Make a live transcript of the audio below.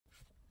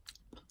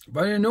If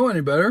I didn't know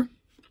any better,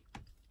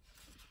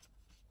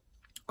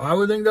 I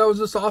would think that was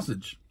a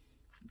sausage.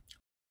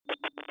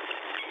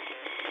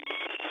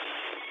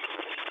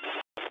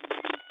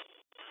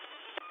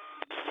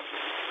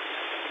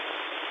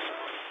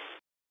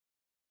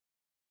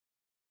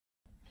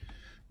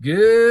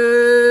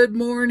 Good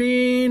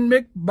morning,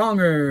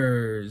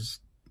 Mukbangers.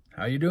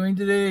 How you doing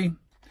today?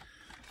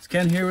 It's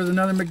Ken here with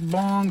another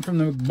Mukbang from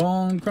the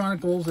Mukbang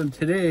Chronicles, and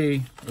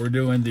today we're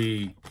doing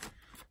the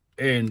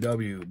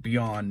A&W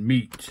Beyond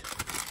Meat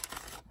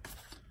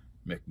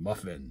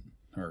McMuffin.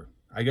 Or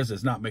I guess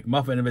it's not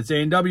McMuffin if it's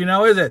A&W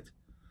now, is it?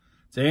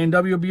 It's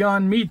A&W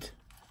Beyond Meat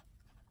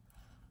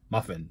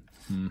Muffin.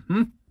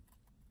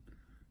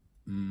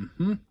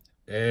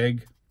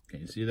 Egg.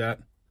 Can you see that?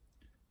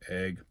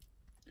 Egg.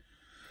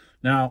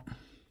 Now,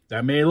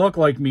 that may look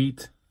like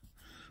meat,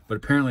 but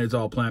apparently it's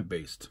all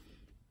plant-based.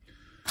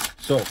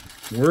 So,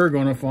 we're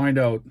going to find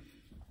out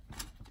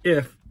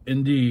if,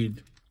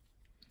 indeed,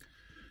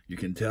 you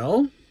can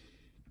tell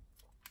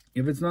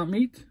if it's not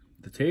meat,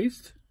 the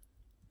taste.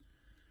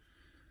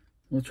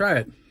 We'll try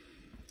it.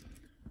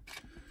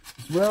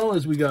 As well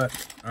as we got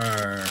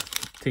our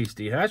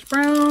tasty hash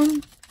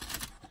brown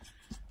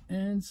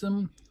and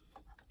some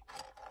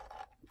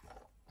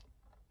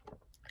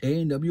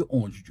A&W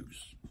orange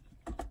juice.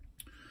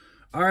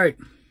 All right,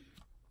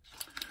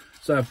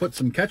 so I put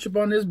some ketchup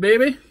on this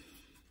baby.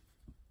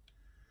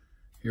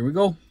 Here we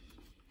go.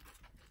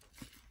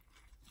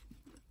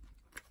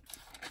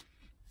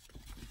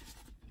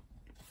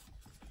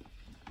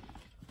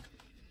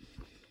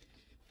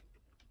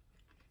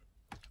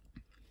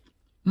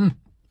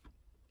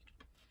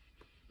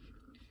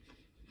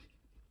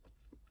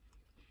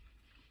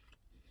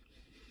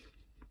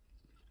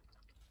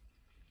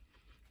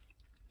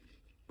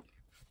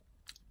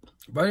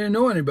 If I didn't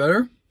know any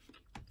better,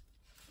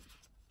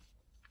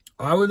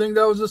 I would think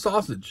that was a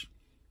sausage.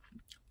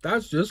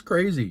 That's just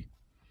crazy.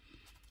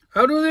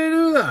 How do they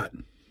do that?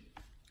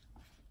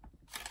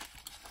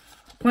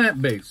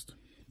 Plant-based.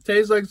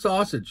 Tastes like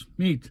sausage.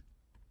 Meat.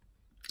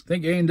 I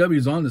think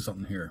A&W's onto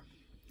something here.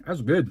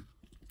 That's good.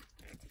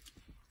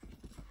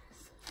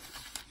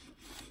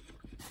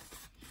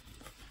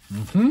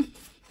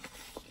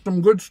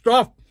 Some good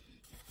stuff.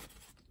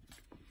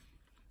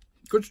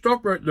 Good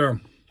stuff right there.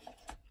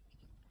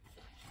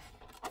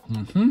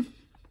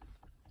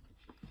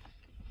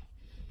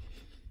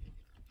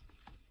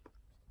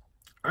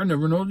 I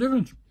never know the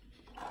difference.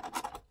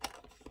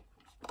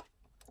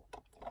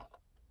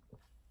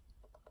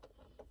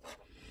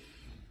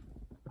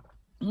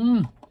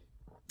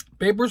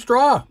 Paper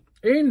straw.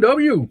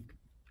 A&W.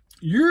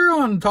 You're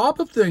on top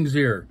of things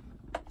here.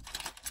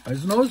 I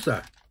just noticed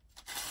that.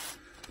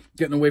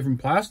 Getting away from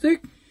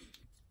plastic.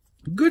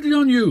 Good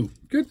on you.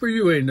 Good for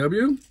you,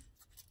 A&W.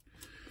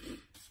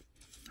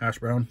 Hash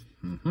brown.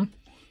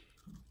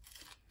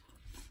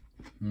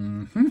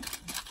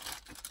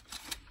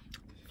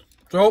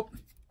 So,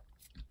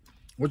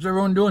 what's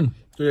everyone doing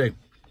today?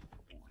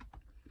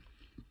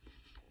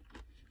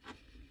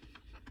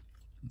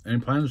 Any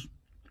plans?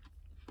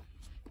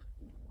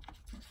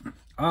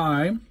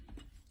 I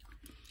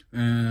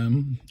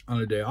am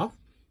on a day off,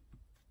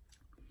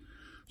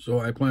 so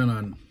I plan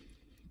on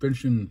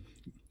finishing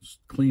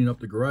cleaning up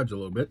the garage a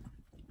little bit,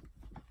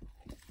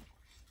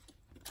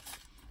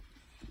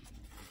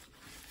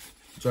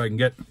 so I can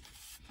get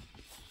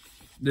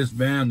this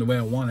van the way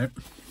I want it.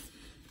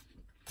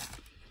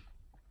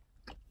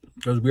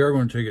 Because we are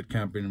going to take it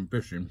camping and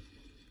fishing.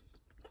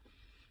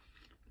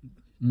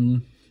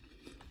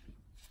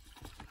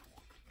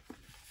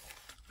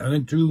 I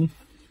think, too,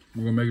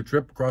 we're going to make a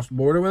trip across the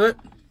border with it.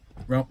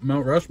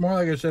 Mount Rushmore,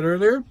 like I said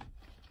earlier.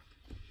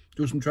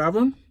 Do some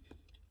traveling.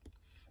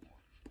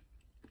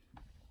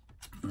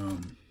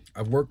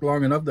 I've worked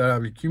long enough that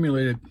I've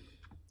accumulated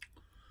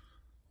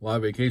a lot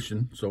of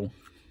vacation. So,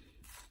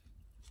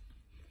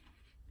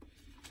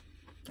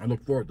 I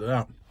look forward to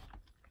that.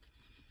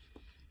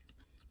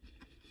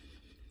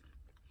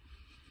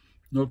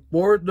 Look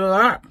forward to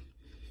that.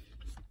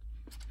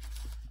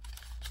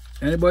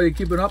 Anybody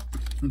keeping up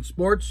in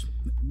sports?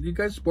 You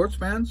guys sports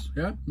fans?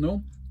 Yeah?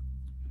 No?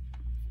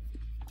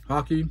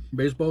 Hockey,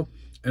 baseball,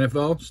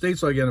 NFL?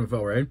 States like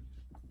NFL, right?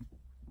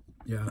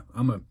 Yeah,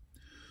 I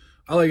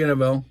like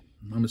NFL.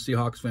 I'm a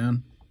Seahawks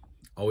fan.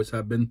 Always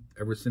have been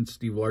ever since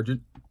Steve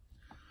Largent.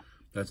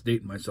 That's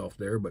dating myself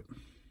there, but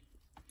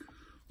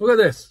look at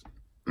this.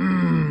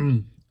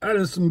 That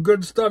is some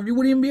good stuff. You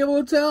wouldn't even be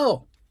able to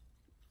tell.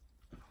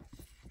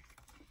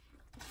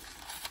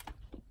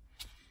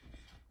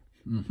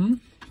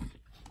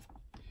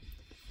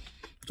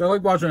 So I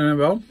like watching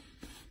NFL.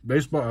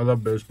 Baseball, I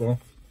love baseball.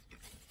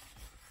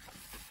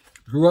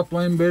 Grew up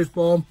playing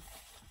baseball.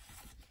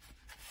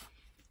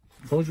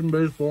 Coaching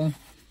baseball.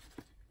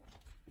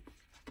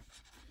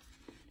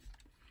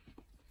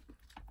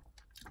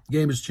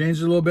 Game has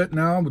changed a little bit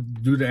now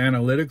due to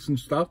analytics and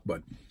stuff,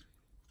 but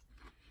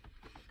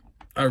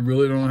I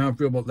really don't know how I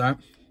feel about that.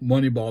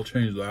 Moneyball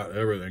changed that,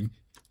 everything.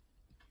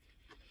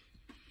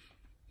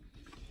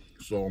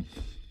 So,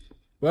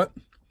 but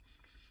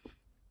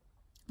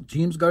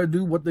Teams got to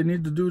do what they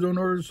need to do in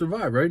order to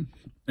survive, right?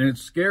 And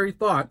it's a scary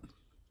thought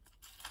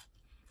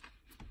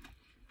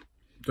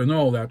to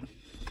know that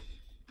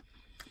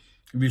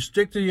if you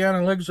stick to the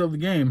analytics of the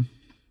game,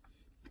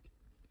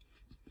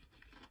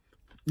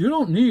 you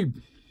don't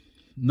need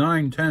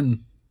 9,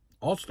 10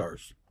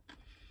 all-stars.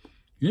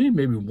 You need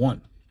maybe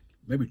 1,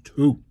 maybe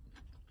 2.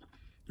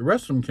 The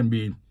rest of them can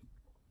be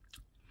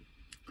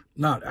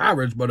not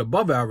average, but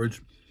above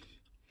average.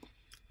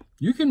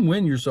 You can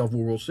win yourself a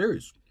World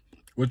Series,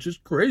 which is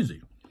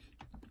crazy.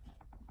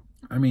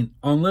 I mean,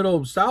 on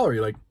little salary,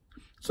 like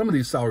some of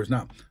these salaries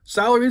now.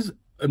 Salaries,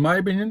 in my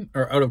opinion,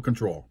 are out of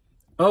control.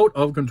 Out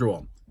of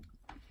control.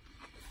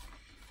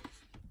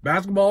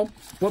 Basketball,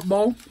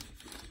 football,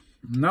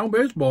 now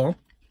baseball.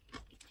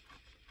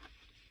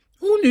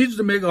 Who needs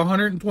to make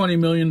 $120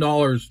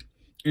 million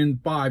in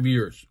 5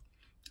 years?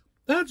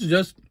 That's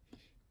just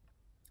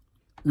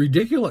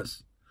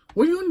ridiculous.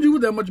 What are you going to do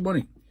with that much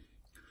money?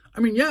 I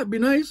mean, yeah, it'd be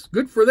nice.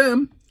 Good for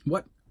them.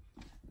 What?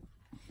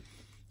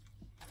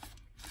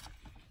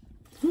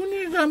 Who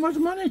needs that much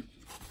money?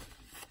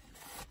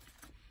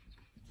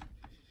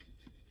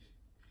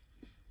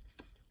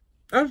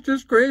 That's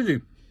just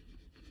crazy.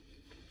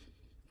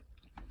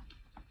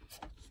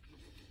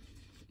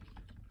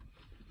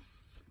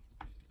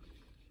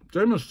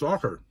 Same as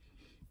soccer.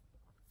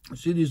 I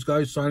see these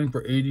guys signing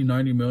for 80,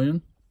 90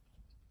 million.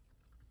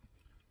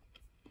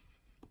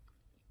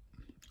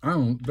 I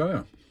don't tell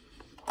you.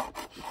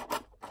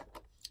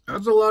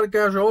 That's a lot of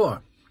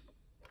cashola.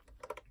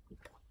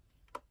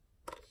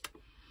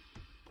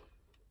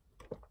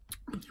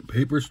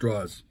 Paper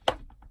straws.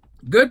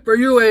 Good for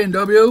you,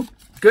 A&W.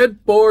 Good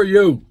for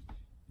you.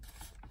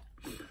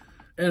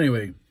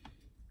 Anyway,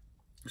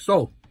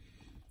 so.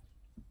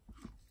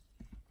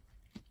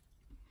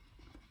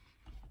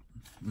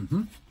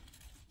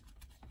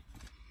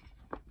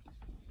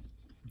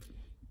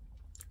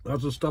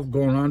 Lots of stuff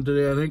going on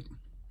today, I think.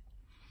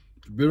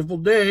 It's a beautiful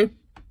day.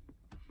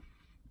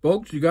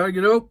 Folks, you got to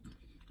get out.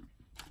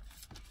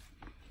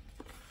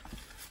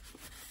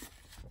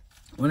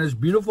 When it's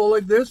beautiful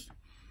like this,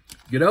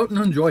 get out and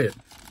enjoy it.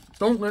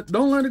 Don't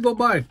let it go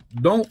by.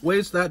 Don't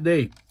waste that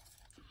day.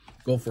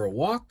 Go for a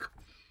walk.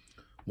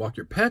 Walk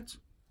your pets.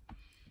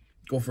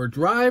 Go for a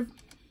drive.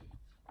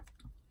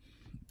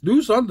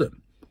 Do something.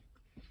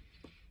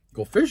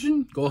 Go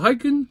fishing. Go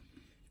hiking.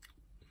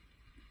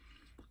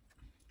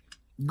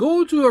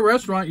 Go to a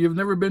restaurant you've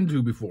never been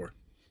to before.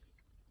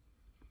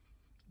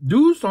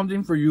 Do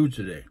something for you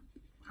today.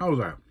 How's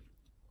that?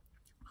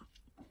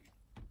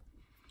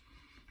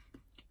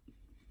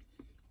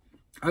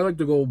 I like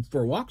to go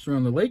for walks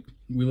around the lake.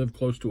 We live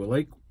close to a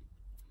lake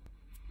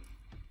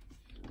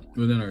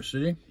within our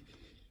city.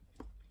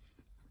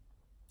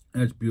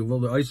 And it's beautiful.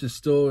 The ice is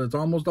still, it's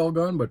almost all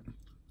gone, but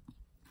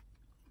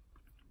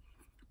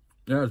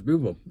yeah, it's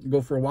beautiful. You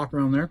go for a walk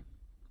around there.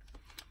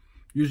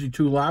 Usually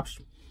 2 laps.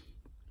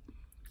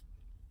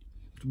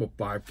 It's about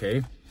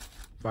 5K.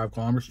 5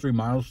 kilometers, 3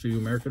 miles to you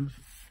Americans.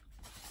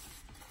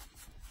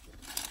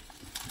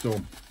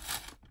 So,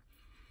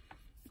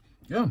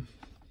 yeah.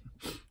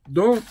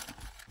 Don't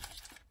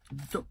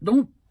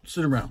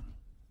sit around.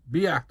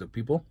 Be active,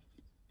 people.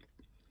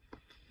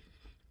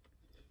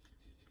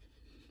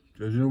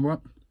 Because you know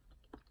what?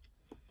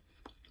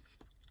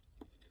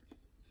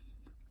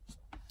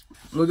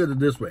 Look at it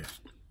this way.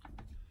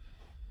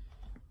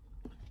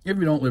 If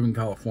you don't live in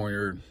California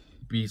or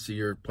BC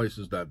or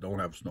places that don't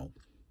have snow,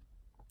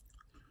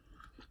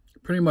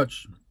 pretty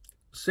much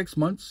 6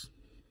 months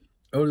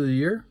out of the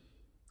year,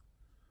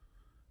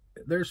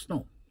 there's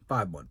snow.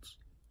 5 months.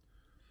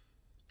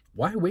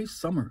 Why waste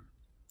summer?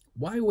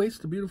 Why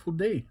waste a beautiful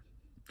day?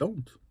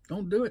 Don't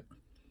do it.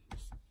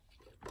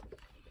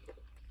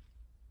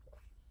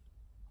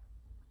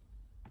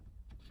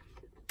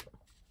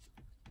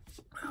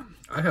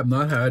 I have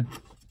not had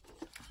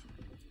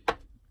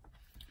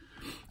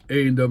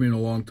A&W in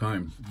a long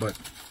time, but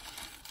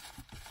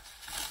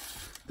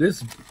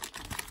this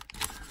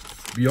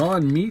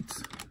Beyond Meat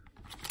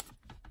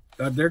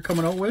that they're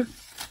coming out with,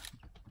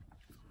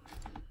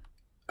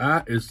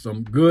 that is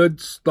some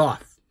good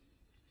stuff.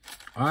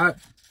 All right.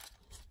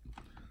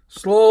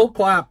 Slow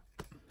clap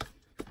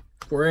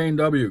for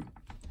A&W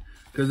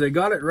because they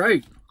got it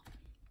right.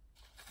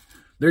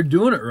 They're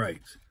doing it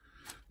right.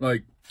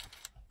 Like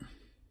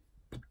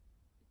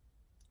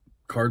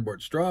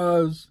cardboard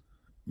straws,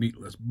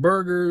 meatless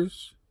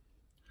burgers.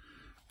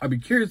 I'd be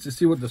curious to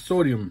see what the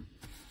sodium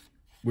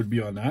would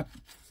be on that.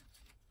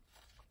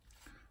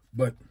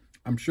 But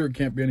I'm sure it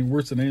can't be any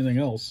worse than anything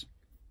else.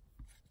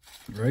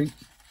 Right?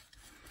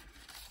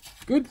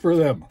 Good for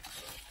them.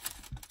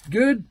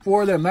 Good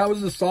for them. That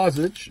was the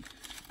sausage.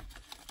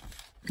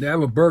 They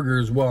have a burger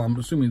as well. I'm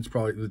assuming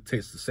it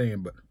tastes the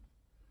same, but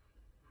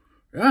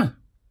yeah,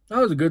 that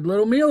was a good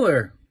little meal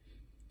there.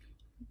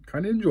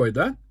 Kind of enjoyed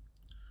that.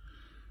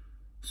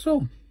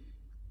 So,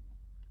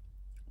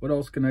 what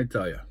else can I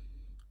tell you?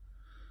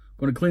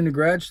 Going to clean the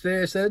garage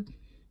today, I said.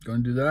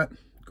 Going to do that.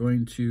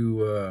 Going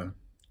to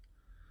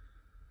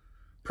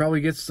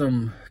probably get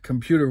some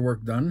computer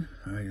work done.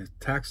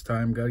 Tax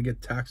time. Got to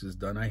get taxes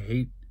done. I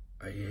hate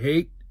I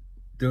hate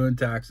doing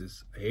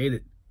taxes. I hate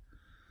it.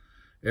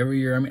 Every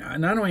year, I mean,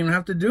 and I don't even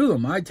have to do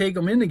them. I take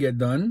them in to get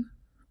done,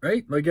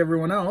 right? Like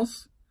everyone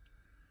else.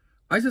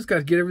 I just got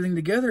to get everything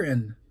together,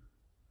 and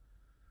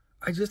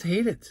I just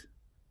hate it.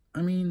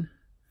 I mean,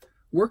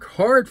 work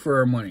hard for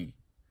our money.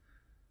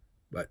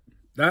 But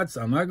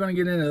I'm not going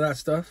to get into that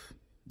stuff.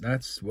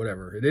 That's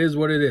whatever. It is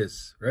what it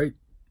is, right?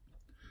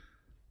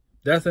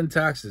 Death and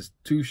taxes,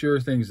 two sure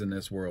things in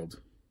this world.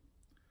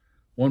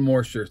 One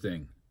more sure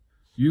thing.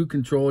 You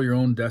control your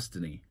own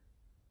destiny.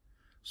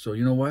 So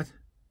you know what?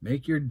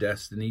 Make your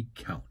destiny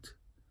count.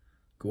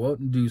 Go out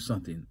and do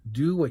something.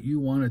 Do what you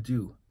want to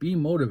do. Be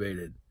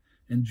motivated.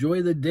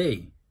 Enjoy the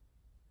day.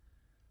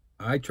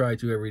 I try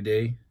to every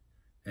day.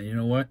 And you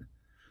know what?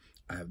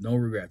 I have no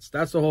regrets.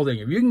 That's the whole thing.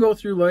 If you can go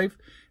through life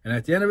and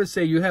at the end of it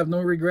say you have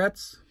no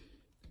regrets,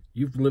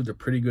 you've lived a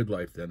pretty good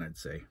life then, I'd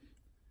say.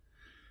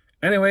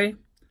 Anyway,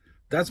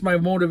 that's my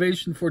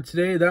motivation for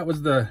today. That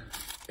was the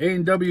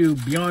A&W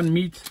Beyond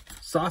Meat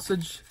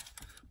sausage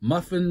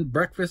muffin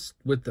breakfast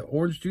with the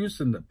orange juice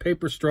and the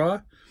paper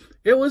straw.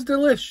 It was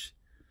delish.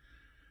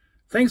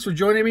 Thanks for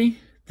joining me.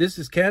 This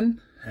is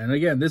Ken. And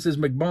again, this is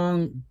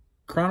Mukbang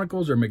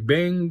Chronicles or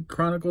Mukbang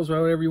Chronicles,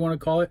 or whatever you want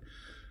to call it.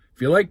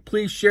 If you like,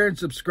 please share and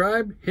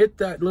subscribe. Hit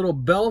that little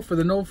bell for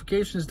the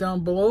notifications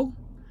down below.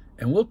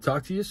 And we'll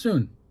talk to you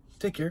soon.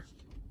 Take care.